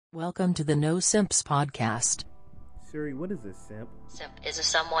Welcome to the No Simps podcast. Siri, what is a simp? Simp is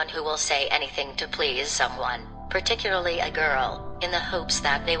someone who will say anything to please someone, particularly a girl, in the hopes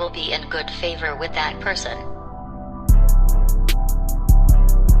that they will be in good favor with that person.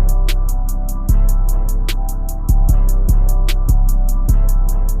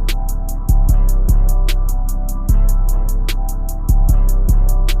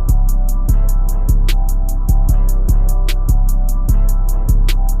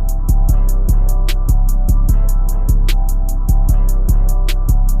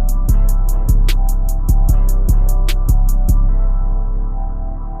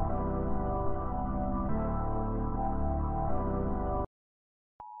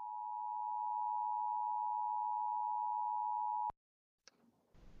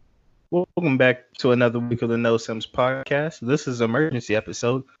 Welcome back to another week of the No Sims podcast. This is an emergency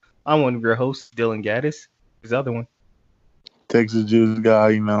episode. I'm one of your hosts, Dylan Gaddis. His other one. Texas Juice guy,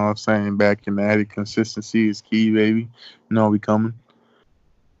 you know what I'm saying? Back in the attic, consistency is key, baby. You know we coming.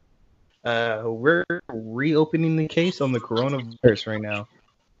 We're reopening the case on the coronavirus right now.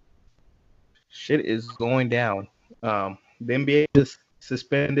 Shit is going down. The NBA just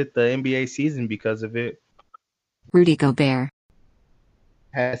suspended the NBA season because of it. Rudy Gobert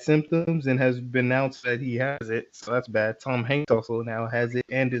Has symptoms and has been announced that he has it, so that's bad. Tom Hanks also now has it,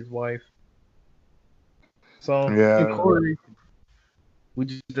 and his wife. So, Yeah. hey, Corey, we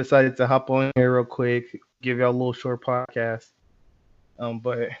just decided to hop on here real quick, give y'all a little short podcast.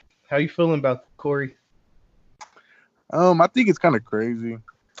 But how you feeling about Corey? I think it's kind of crazy.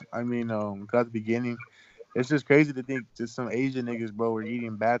 I mean, at the beginning, it's just crazy to think just some Asian niggas, bro, were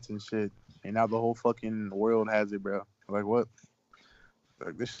eating bats and shit, and now the whole fucking world has it, bro. Like, what?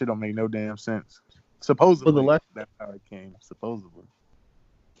 Like, this shit don't make no damn sense. Supposedly, that's how it came. Supposedly.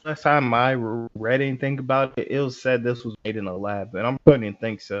 Last time I read anything about it, it was said this was made in a lab, and I'm couldn't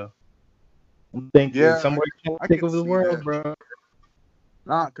think so. I'm thinking somebody can't take over the world, that, bro.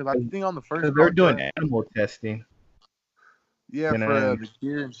 Nah, because I think on the first they're doing animal testing. Yeah, for the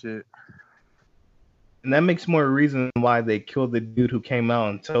cure and shit. And that makes more reason why they killed the dude who came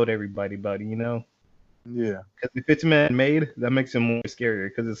out and told everybody about it, you know? Yeah. Because if it's man-made, that makes it more scarier.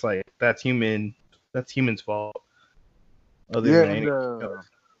 Because it's like that's humans' fault.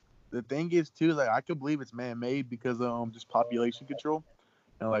 The thing is too, like I could believe it's man-made because just population control,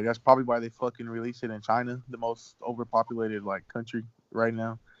 and like that's probably why they fucking released it in China, the most overpopulated like country right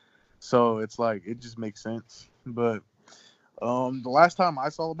now. So it's like it just makes sense. But the last time I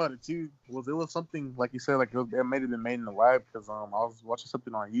saw about it too was something like you said, like it may have been made in the lab because I was watching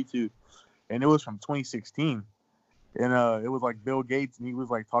something on YouTube. And it was from 2016, and it was like Bill Gates, and he was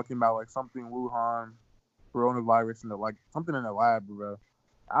like talking about like something Wuhan coronavirus and like something in the lab, bro.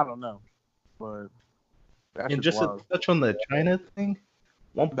 I don't know, but that's and just wild. to touch on the China thing,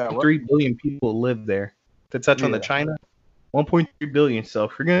 1.3 billion people live there. To touch on the China, 1.3 billion. So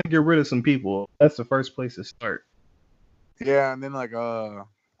if you're gonna get rid of some people, that's the first place to start. Yeah, and then like I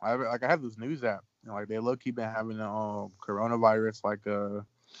have this news app, and like they low-key been having coronavirus like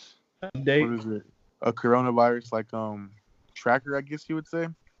update. What is it? A coronavirus like tracker, I guess you would say.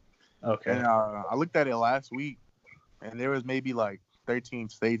 Okay. And I looked at it last week, and there was maybe like 13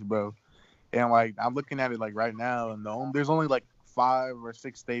 states, bro. And like I'm looking at it like right now, and there's only like 5 or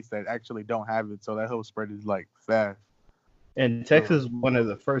 6 states that actually don't have it. So that whole spread is like fast. And Texas is one of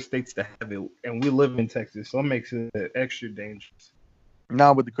the first states to have it, and we live in Texas, so it makes it extra dangerous.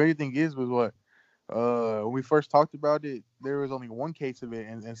 No, but the crazy thing is was what. When we first talked about it, there was only one case of it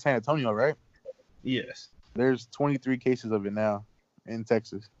in San Antonio, right? Yes. There's 23 cases of it now in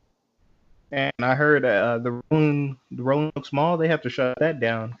Texas. And I heard the Rolling Oaks Mall, they have to shut that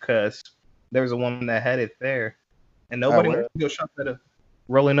down because there was a woman that had it there. And nobody wants to go shop at a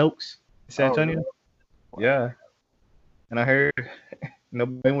Rolling Oaks in San Antonio. Really? Yeah. And I heard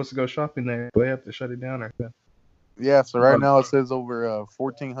nobody wants to go shopping there. They have to shut it down or something. Yeah, so right now it says over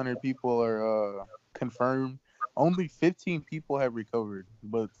 1,400 people are confirmed. Only 15 people have recovered,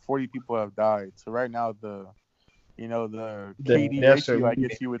 but 40 people have died. So right now the KD ratio, I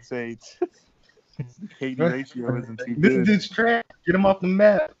guess you would say, KD ratio isn't too good. This dude's trash. Get him off the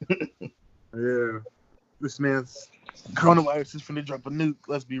map. Yeah, this man's coronavirus is finna drop a nuke.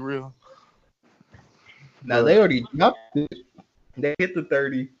 Let's be real. Now they already dropped it. They hit the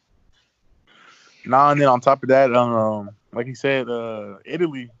 30. Nah, and then on top of that, like you said,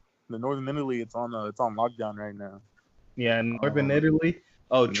 Italy, the northern Italy, it's on lockdown right now. Yeah, northern Italy.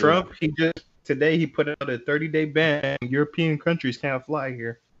 Oh, Trump, today he put out a 30-day ban. European countries can't fly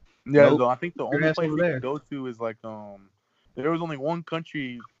here. Yeah, though I think the only place we can go to is like there was only one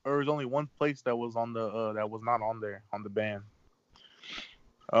country, or there was only one place that was on the that was not on there on the ban.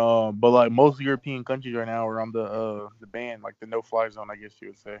 But like most European countries right now are on the ban, like the no-fly zone, I guess you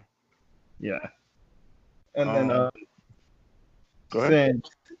would say. Yeah. And then Go ahead. since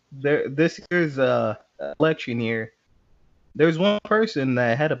this year's election year, there's one person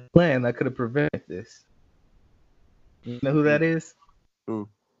that had a plan that could have prevented this. You know who that is? Who?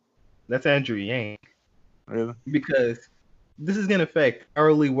 That's Andrew Yang. Really? Because this is gonna affect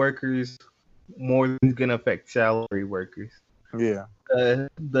hourly workers more than it's gonna affect salary workers. Yeah.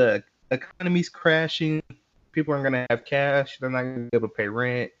 The economy's crashing. People aren't gonna have cash. They're not gonna be able to pay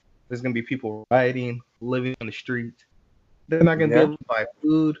rent. There's gonna be people rioting, living on the streets. They're not gonna be Yeah. able to buy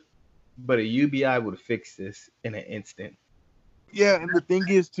food. But a UBI would fix this in an instant. Yeah, and the thing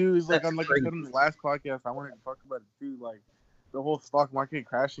is too is like That's I crazy. said in the last podcast, I wanted to talk about it too, like the whole stock market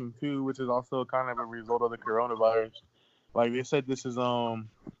crashing too, which is also kind of a result of the coronavirus. Like they said, this is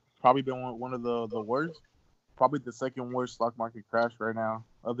probably been one of the worst, probably the second worst stock market crash right now,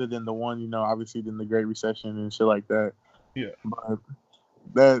 other than the one obviously in the Great Recession and shit like that. Yeah. But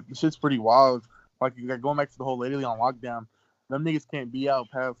that shit's pretty wild. Like going back to the whole Italy on lockdown, them niggas can't be out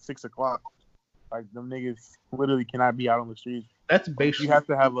past 6 o'clock. Like them niggas literally cannot be out on the streets. That's basically You have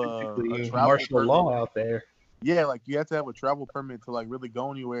to have a travel martial permit. law out there. Yeah, like you have to have a travel permit to like really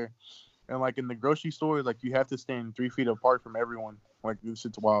go anywhere. And like in the grocery stores, like you have to stand 3 feet apart from everyone. Like this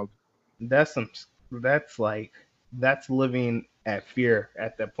shit's wild. That's living at fear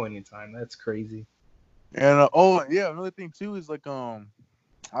at that point in time. That's crazy. And another thing too is like I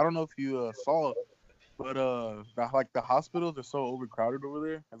don't know if you saw it, but the hospitals are so overcrowded over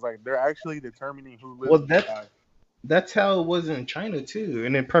there. It's like they're actually determining who lives. Well, and who dies. that's how it was in China too,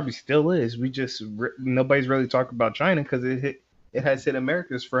 and it probably still is. We just nobody's really talking about China because it has hit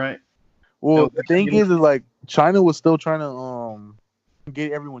America's front. Well, No, the thing is like China was still trying to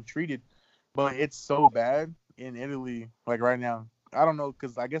get everyone treated, but it's so bad in Italy. Like right now, I don't know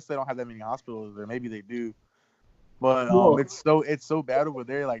because I guess they don't have that many hospitals, or maybe they do. But Well- it's so bad over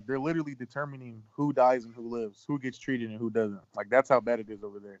there. Like they're literally determining who dies and who lives, who gets treated and who doesn't. Like that's how bad it is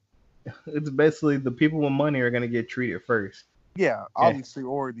over there. It's basically the people with money are gonna get treated first. Yeah, obviously,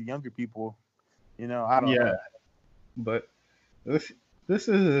 or the younger people. I don't know. But this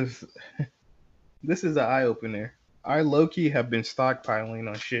is this is an eye opener. I low key have been stockpiling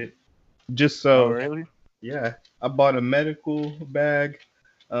on shit just so. Oh, really? Yeah, I bought a medical bag.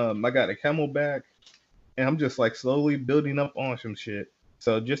 I got a camel bag, and I'm just like slowly building up on some shit.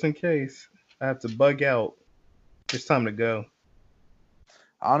 So just in case I have to bug out, it's time to go.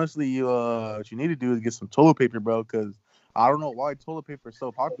 Honestly, what you need to do is get some toilet paper, bro. Because I don't know why toilet paper is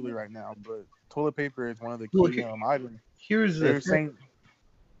so popular right now, but toilet paper is one of the Look, key items. Here's the They're thing. saying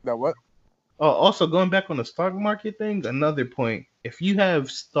that what? Oh, also going back on the stock market thing, another point. If you have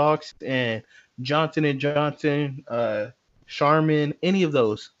stocks in Johnson and Johnson, Charmin, any of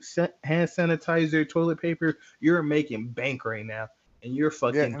those hand sanitizer, toilet paper, you're making bank right now, and you're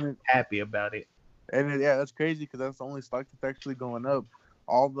fucking happy about it. And that's crazy because that's the only stock that's actually going up.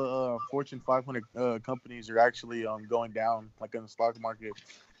 All the Fortune 500 companies are actually going down, like in the stock market.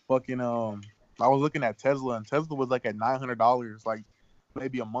 Fucking I was looking at Tesla, and Tesla was like at $900, like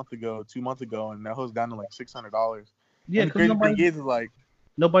maybe a month ago, 2 months ago, and that was down to like $600. Yeah, and the crazy thing is like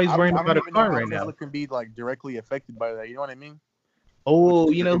nobody's worrying I about a don't even know car how right now. Tesla can be like directly affected by that. You know what I mean? Oh,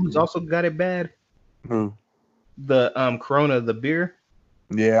 you know who's also got it bad? Who? The Corona, the beer.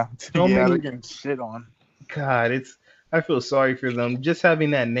 Yeah, So yeah, many- they're getting shit on. God, I feel sorry for them. Just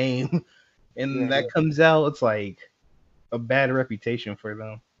having that name, and that comes out, it's like a bad reputation for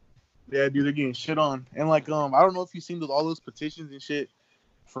them. Yeah, dude, they're getting shit on. And like, I don't know if you've seen all those petitions and shit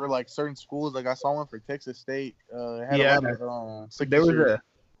for like certain schools. Like I saw one for Texas State. It had a lot of There was signatures.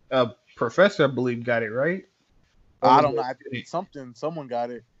 a professor, I believe, got it right. I don't know. I think someone got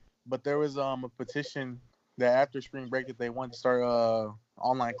it, but there was a petition that after spring break that they wanted to start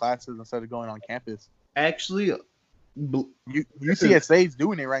online classes instead of going on campus. Actually, UTSA is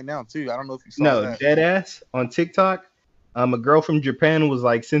doing it right now too. I don't know if you saw that. Dead ass on TikTok. A girl from Japan was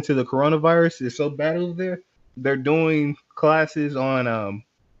like, since the coronavirus is so bad over there, they're doing classes on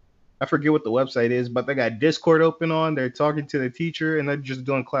I forget what the website is, but they got Discord open on. They're talking to the teacher, and they're just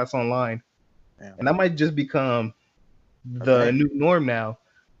doing class online. Damn. And that might just become the new norm now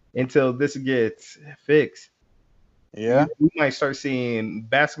until this gets fixed. Yeah, we might start seeing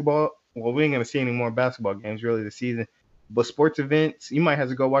basketball. Well, we ain't gonna see any more basketball games really this season, but sports events, you might have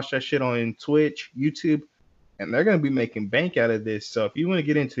to go watch that shit on Twitch, YouTube, and they're gonna be making bank out of this. So if you want to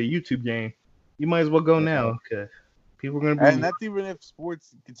get into the YouTube game, you might as well go now because people are gonna be. and that's even if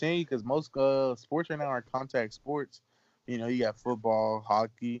sports continue because most sports right now are contact sports. You got football,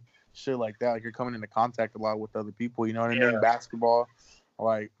 hockey, shit like that. Like you're coming into contact a lot with other people. You know what I mean? Basketball.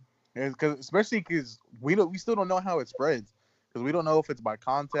 Like, especially because we still don't know how it spreads, because we don't know if it's by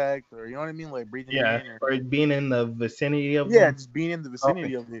contact or you know what I mean, like breathing it Yeah, in or being in the vicinity of yeah, them. just being in the Okay.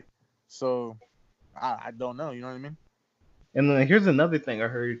 vicinity of it. So I don't know. You know what I mean? And then here's another thing I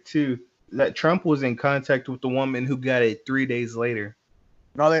heard too, that Trump was in contact with the woman who got it 3 days later.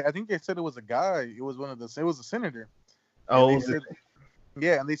 No, I think they said it was a guy. It was it was a senator, and Oh, they said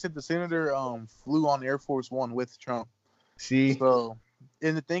yeah, and they said the senator flew on Air Force One with Trump. see, So,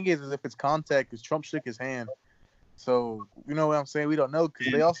 and the thing is if it's contact, because Trump shook his hand. So you know what I'm saying? We don't know,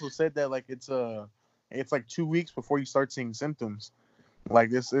 because they also said that like it's like 2 weeks before you start seeing symptoms. Like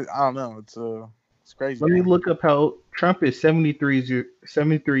this, I don't know. It's crazy. let me Man. look up how Trump is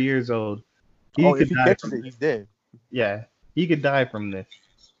 73 years old. He Oh, if could he die catches from it, this. he's dead. Yeah, he could die from this.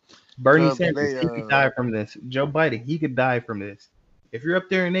 Bernie Cause Sanders, they he could die from this. Joe Biden, he could die from this. If you're up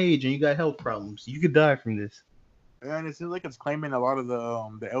there in age and you got health problems, you could die from this. and it seems like it's claiming a lot of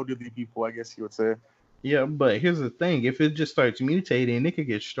the elderly people, I guess you would say. Yeah, but here's the thing: if it just starts mutating, it could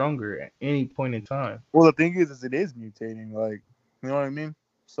get stronger at any point in time. Well, the thing is it is mutating. Like, you know what I mean?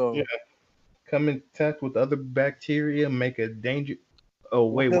 Yeah, So, come in contact with other bacteria, make a danger. Oh,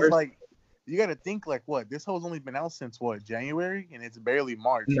 well, wait, because where's? like you got to think like what this hoe's only been out since what January, and it's barely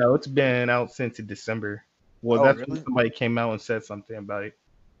March. No, it's been out since December. Well, Oh, that's when really? somebody came out and said something about it.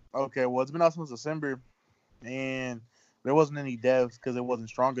 Okay, well, it's been out since December, and there wasn't any deaths because it wasn't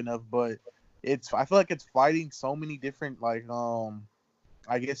strong enough. But I feel like it's fighting so many different like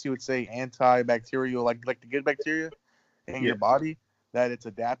I guess you would say antibacterial, like the good bacteria in Yeah, your body, that it's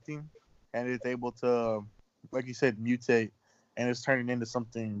adapting and it's able to, like you said, mutate, and it's turning into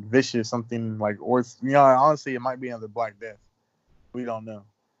something vicious, something like, or you know, honestly, it might be another Black Death. We don't know.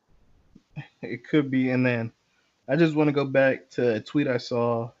 it could be. And then I just want to go back to a tweet I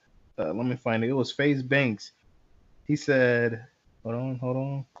saw. Let me find it. It was FaZe Banks. He said, hold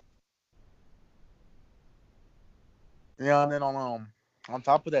on. Yeah, and then on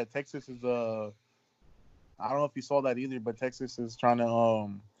top of that, Texas is I don't know if you saw that either, but Texas is trying to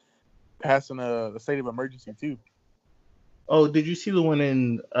pass in a state of emergency too. Oh, did you see the one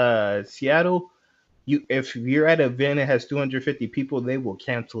in Seattle? You, if you're at an event that has 250 people, they will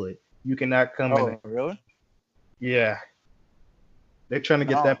cancel it. You cannot come in. Oh, really? Yeah, they're trying to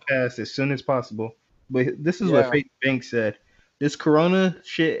get No. that passed as soon as possible. But this is what Yeah. FaZe Banks said. This Corona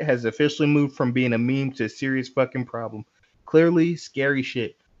shit has officially moved from being a meme to a serious fucking problem. Clearly, scary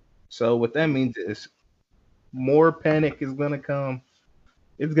shit. So what that means is more panic is gonna come.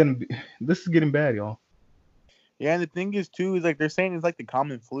 It's gonna be. This is getting bad, y'all. Yeah, and the thing is too is like they're saying it's like the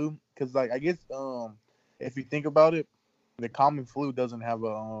common flu, because like I guess if you think about it, the common flu doesn't have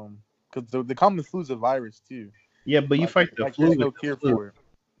a because the common flu is a virus too. Yeah, but you Like fight the like flu there's with no the cure flu. for it.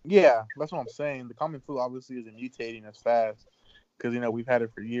 Yeah, that's what I'm saying. The common flu obviously isn't mutating as fast because you know we've had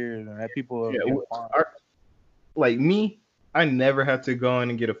it for years and that people Yeah, have been fine. like me, I never have to go in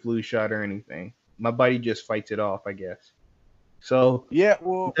and get a flu shot or anything. My body just fights it off, I guess. So Yeah,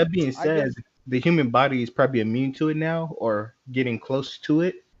 well, that being I guess said, the human body is probably immune to it now or getting close to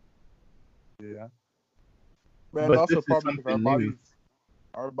it. yeah, but it's But also this is probably because something new.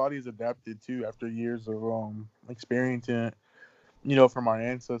 our bodies adapted too after years of experiencing it, you know, from our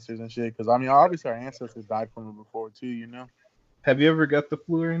ancestors and shit. Because I mean, obviously our ancestors died from it before too, you know. Have you ever got the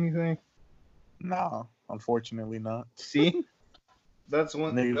flu or anything? No, unfortunately not. See, that's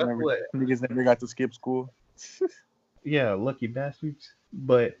one. Niggas That's never what. niggas never got to skip school. Yeah, lucky bastards.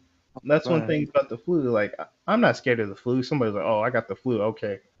 But that's one Son. thing about the flu. Like, I'm not scared of the flu. Somebody's like, "Oh, I got the flu.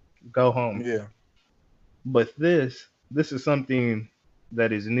 Okay, go home." Yeah. But this is something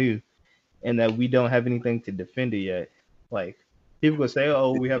that is new and that we don't have anything to defend it yet. Like, people will say,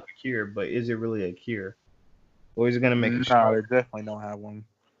 "Oh, we have a cure," but is it really a cure, or is it gonna make us Nah, they strong? definitely don't have one.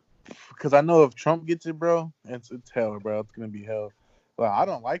 Because I know if Trump gets it, bro, it's hell, bro. It's gonna be hell. Well, I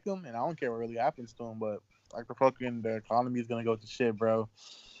don't like him, and I don't care what really happens to him. But like the economy is gonna go to shit, bro.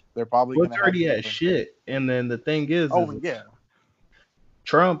 They're probably Well, it's gonna have already at to. shit. And then the thing is Oh yeah,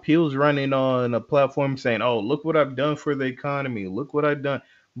 Trump, he was running on a platform saying, "Oh, look what I've done for the economy. Look what I've done."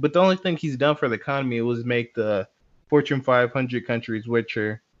 But the only thing he's done for the economy was make the Fortune 500 countries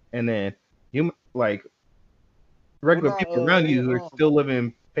richer, and then you like well, regular nah, people around they you are still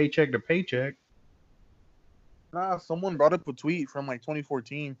living paycheck to paycheck. nah. Someone brought up a tweet from like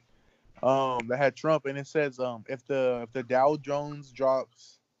 2014, that had Trump, and it says, if the Dow Jones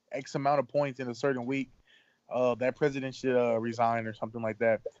drops X amount of points in a certain week, that president should resign or something like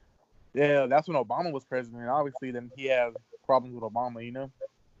that. Yeah, that's when Obama was president. Obviously, then he has problems with Obama, you know.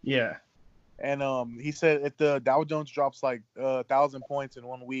 Yeah, And he said if the Dow Jones drops like 1,000 points in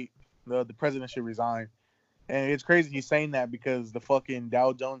 1 week, the president should resign. And it's crazy he's saying that because the fucking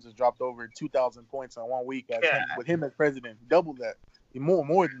Dow Jones has dropped over 2,000 points in 1 week as him, with him as president, double that,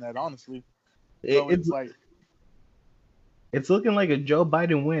 more than that, honestly. So it's like it's looking like a Joe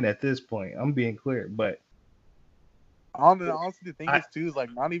Biden win at this point. I'm being clear, but honestly, the thing is too is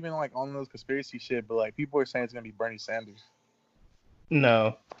like not even like on those conspiracy shit, but like people are saying it's gonna be Bernie Sanders.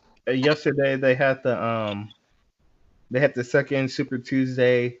 No, yesterday they had the second Super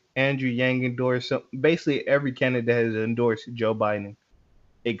Tuesday. Andrew Yang endorsed. So basically, every candidate has endorsed Joe Biden,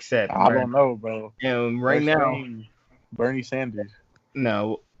 except I don't know, bro. And right They're now, saying Bernie Sanders.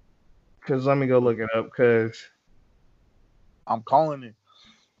 no, because let me go look it up. Because I'm calling it.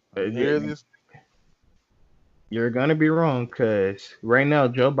 You're gonna be wrong. Because right now,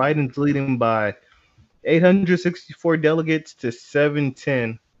 Joe Biden's leading by 864 delegates to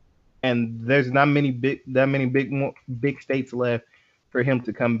 710, and there's not many big states left for him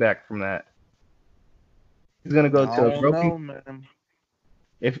to come back from that. He's gonna go to a broken. Man.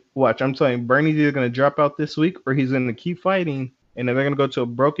 I'm telling you, Bernie's either gonna drop out this week or he's gonna keep fighting, and then they're gonna go to a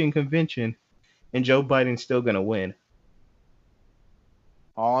broken convention, and Joe Biden's still gonna win.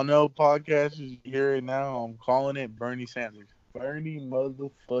 All I know, podcasters, you hear it now. I'm calling it Bernie Sanders. Bernie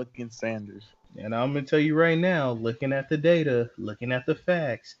motherfucking Sanders. And I'm gonna tell you right now, looking at the data, looking at the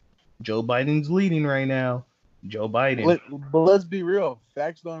facts, Joe Biden's leading right now. Joe Biden. But let's be real.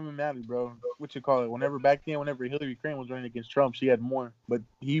 Facts don't even matter, bro. What you call it? Whenever Hillary Clinton was running against Trump, she had more, but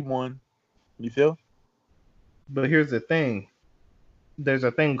he won. You feel? But here's the thing. There's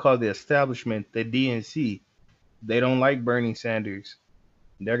a thing called the establishment, the DNC. They don't like Bernie Sanders.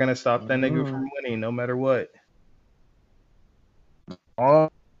 They're gonna stop that nigga from winning no matter what.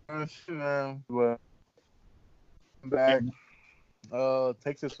 But back.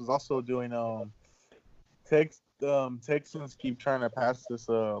 Texas was also doing Texans keep trying to pass this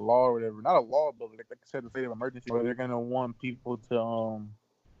law or whatever. Not a law, but like I said, the state of emergency where they're gonna want people to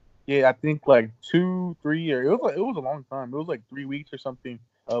I think like 2-3 years. It was a long time. It was like 3 weeks or something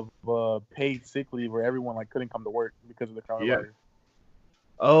of paid sick leave where everyone like couldn't come to work because of the coronavirus. Yeah.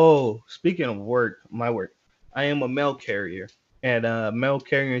 Oh, speaking of my work, I am a mail carrier, and a mail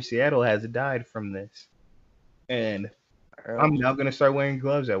carrier in Seattle has died from this, and I'm now gonna start wearing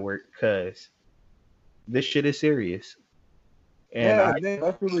gloves at work because this shit is serious. And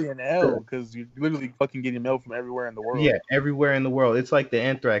that's really an L because you're literally fucking getting mail from everywhere in the world. Yeah, everywhere in the world. It's like the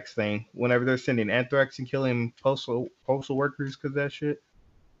anthrax thing. Whenever they're sending anthrax and killing postal workers because that shit.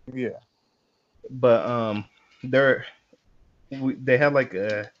 Yeah. But they have like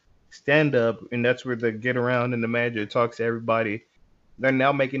a stand up, and that's where they get around and the manager talks to everybody. They're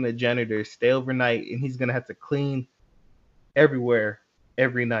now making the janitor stay overnight, and he's gonna have to clean everywhere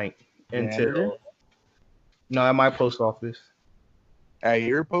every night until. No, at my post office. At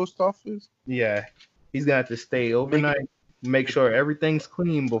your post office? Yeah, he's gonna have to stay overnight, make sure everything's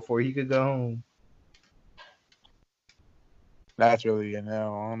clean before he could go home. That's really an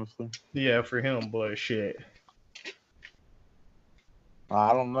L, honestly. Yeah, for him, but shit.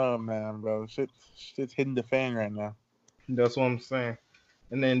 I don't know, man, bro. Shit's hitting the fan right now. That's what I'm saying.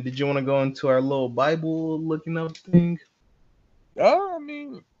 And then, did you want to go into our little Bible looking up thing? I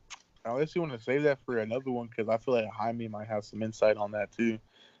mean, unless you want to save that for another one, because I feel like Jaime might have some insight on that too.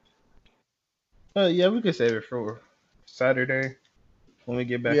 Yeah, we could save it for Saturday when we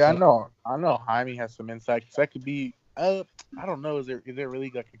get back. Yeah, I know Jaime has some insight. Cause that could be, I don't know. Is there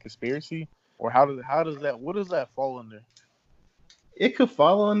really like a conspiracy, or what does that fall under? It could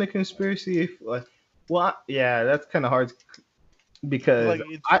fall on the conspiracy if, that's kind of hard because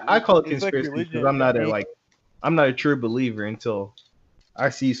I call it conspiracy because I'm not a true believer until I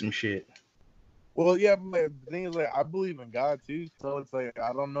see some shit. Well, yeah, but the thing is, like, I believe in God too, so it's like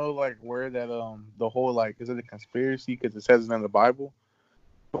I don't know, like, where that the whole like is it a conspiracy because it says it in the Bible?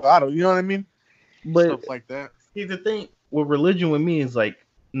 But I don't, you know what I mean? But stuff like that. See, the thing with religion with me is like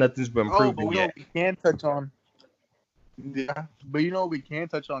nothing's been proven but yet. We can touch on. Yeah, but what we can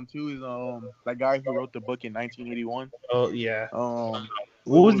touch on too is that guy who wrote the book in 1981. Oh yeah. What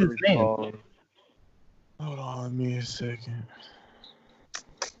was his name? Hold on, give me a second.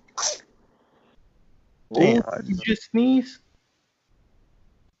 Damn, did you just sneeze?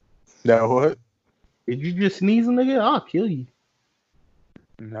 That what? Did you just sneeze, nigga? I'll kill you.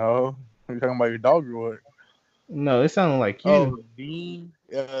 No, are you talking about your dog or what? No, it sounded like you. Oh, Dean.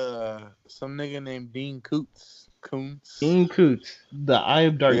 Some nigga named Dean Koontz. Dean Koontz, The Eye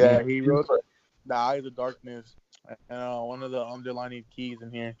of Darkness. Yeah, he wrote The Eye of the Darkness. And one of the underlining keys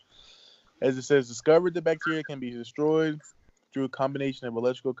in here, as it says, discovered the bacteria can be destroyed through a combination of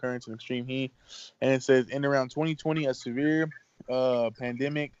electrical currents and extreme heat. And it says, in around 2020, a severe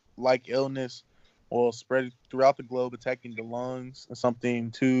pandemic-like illness will spread throughout the globe, attacking the lungs,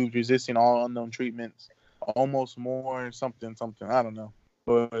 something tubes, resisting all unknown treatments, almost more something. I don't know,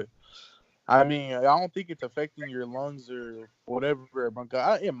 but I mean, I don't think it's affecting your lungs or whatever.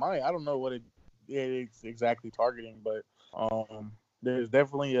 It might. I don't know what it's exactly targeting, but there's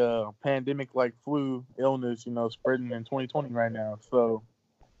definitely a pandemic like flu illness, spreading in 2020 right now. So,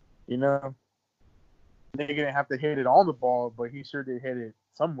 they didn't have to hit it on the ball, but he sure did hit it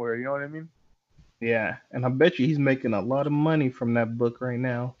somewhere. You know what I mean? Yeah, and I bet you he's making a lot of money from that book right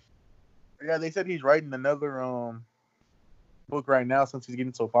now. Yeah, they said he's writing another book right now since he's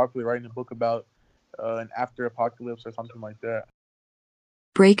getting so popular, writing a book about an after apocalypse or something like that.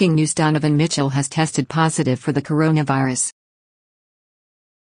 Breaking news: Donovan Mitchell has tested positive for the coronavirus.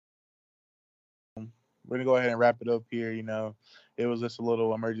 We're gonna go ahead and wrap it up here. It was just a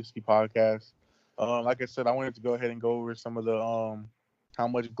little emergency podcast. Like I said, I wanted to go ahead and go over some of the how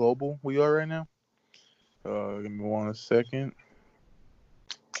much global we are right now. Give me 1 second.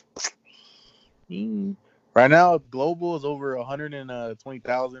 Right now, global is over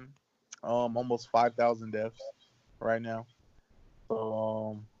 120,000, almost 5,000 deaths right now.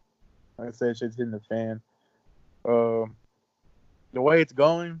 So, like I said, shit's hitting the fan. The way it's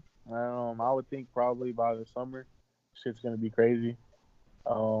going, I would think probably by the summer, shit's gonna be crazy.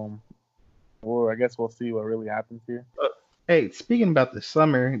 Or I guess we'll see what really happens here. Hey, speaking about the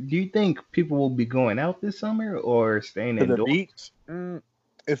summer, do you think people will be going out this summer or staying to the indoors? beach?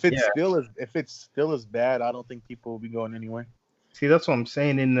 If it's still as bad, I don't think people will be going anywhere. See, that's what I'm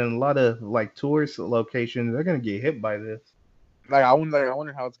saying. In a lot of like tourist locations, they're gonna get hit by this. I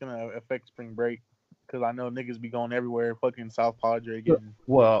wonder how it's gonna affect spring break, because I know niggas be going everywhere, fucking South Padre again.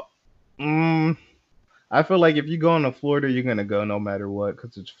 Well, I feel like if you go to Florida, you're gonna go no matter what,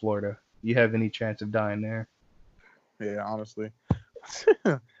 because it's Florida. You have any chance of dying there? Yeah, honestly.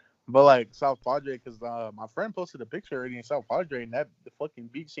 But like South Padre, because my friend posted a picture already in South Padre, and the fucking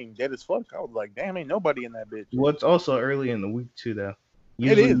beach seemed dead as fuck. I was like, damn, ain't nobody in that bitch. Well, it's also early in the week too, though.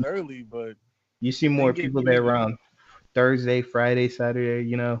 Usually, it is early, but you see more people there around Thursday, Friday,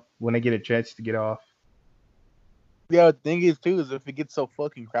 Saturday. When they get a chance to get off. Yeah, the thing is too is if it gets so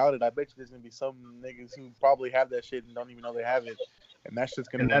fucking crowded, I bet you there's gonna be some niggas who probably have that shit and don't even know they have it, and that's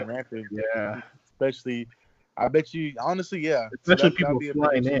just gonna be rampant. Yeah. Especially, I bet you honestly, yeah. Especially people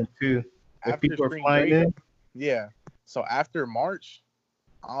flying in too. If people are flying in. Yeah. So after March,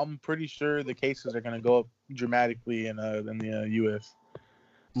 I'm pretty sure the cases are gonna go up dramatically in the U.S.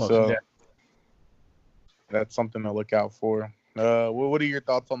 So that's something to look out for. What are your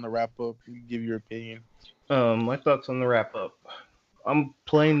thoughts on the wrap up? You give your opinion. My thoughts on the wrap up. I'm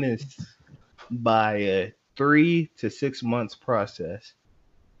playing this by a 3 to 6 months process.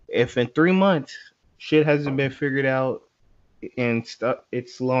 If in 3 months shit hasn't been figured out and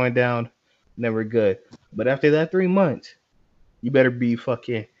it's slowing down, then we're good. But after that 3 months, you better be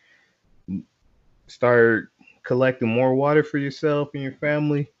fucking start collecting more water for yourself and your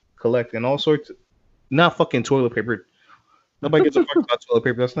family, collecting all sorts of, not fucking toilet paper. Nobody gives a fuck about toilet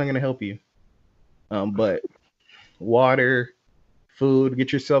paper. That's not gonna help you. But water, food,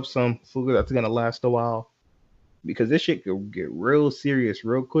 get yourself some food that's gonna last a while, because this shit could get real serious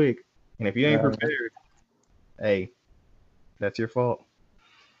real quick. And if you ain't prepared, hey, that's your fault.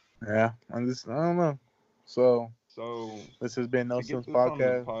 Yeah, I don't know. So this has been No Simps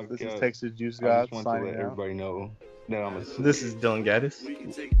Podcast. This is Texas Juice God. I just want to let everybody know that I'm a. This is Dylan Gaddis,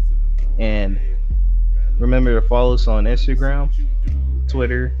 and remember to follow us on Instagram,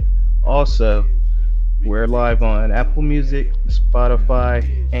 Twitter. Also, we're live on Apple Music, Spotify,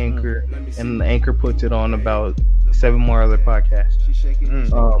 Anchor, and Anchor puts it on about 7 more other podcasts.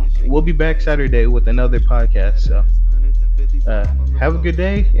 We'll be back Saturday with another podcast. So, have a good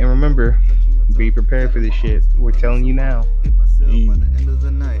day, and remember, be prepared for this shit. We're telling you now.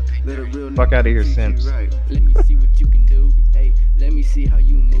 Fuck out of here, Simps. Let me see what you can do. Hey, let me see how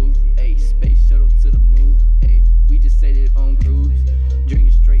you move. Hey, space shuttle to the moon. Hey, we just set it on cruise.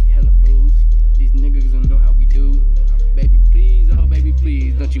 Drinking straight hella booze. These niggas don't know how we do. Baby, please, oh baby,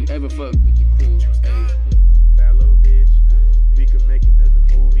 please, don't you ever fuck with the crew. Hey. Bad little bitch. We could make another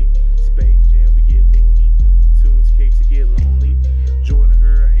movie. Space Jam, we get loony. Tunes case to get lonely. Joining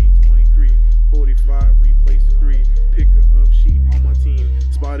her, I ain't 23. 45, replace the 3. Pick her up, she on my team.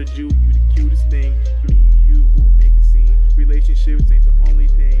 Spotted you the cutest thing. Me and you will make a scene. Relationships ain't the only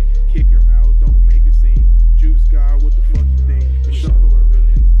thing. Kick her out, don't make a scene. Juice guy, what the fuck you think? We show her what real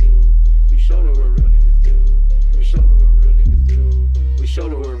niggas do. We show her what real niggas do. We show her what real niggas do. We show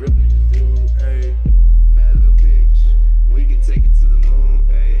her what real niggas do. Hey, Bad little bitch, we can take it to the moon.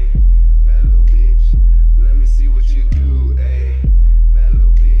 Hey, bad little bitch, let me see what you do. Hey, bad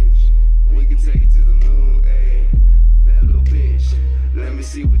little bitch, we can take it to the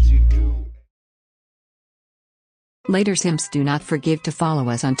what you do. Later Simps, do not forget to follow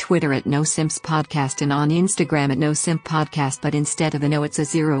us on Twitter at No Simps Podcast and on Instagram at No Simp Podcast, but instead of a no it's a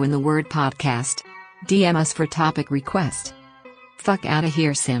 0 in the word podcast. DM us for topic request. Fuck outta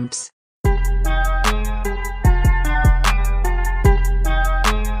here, Simps.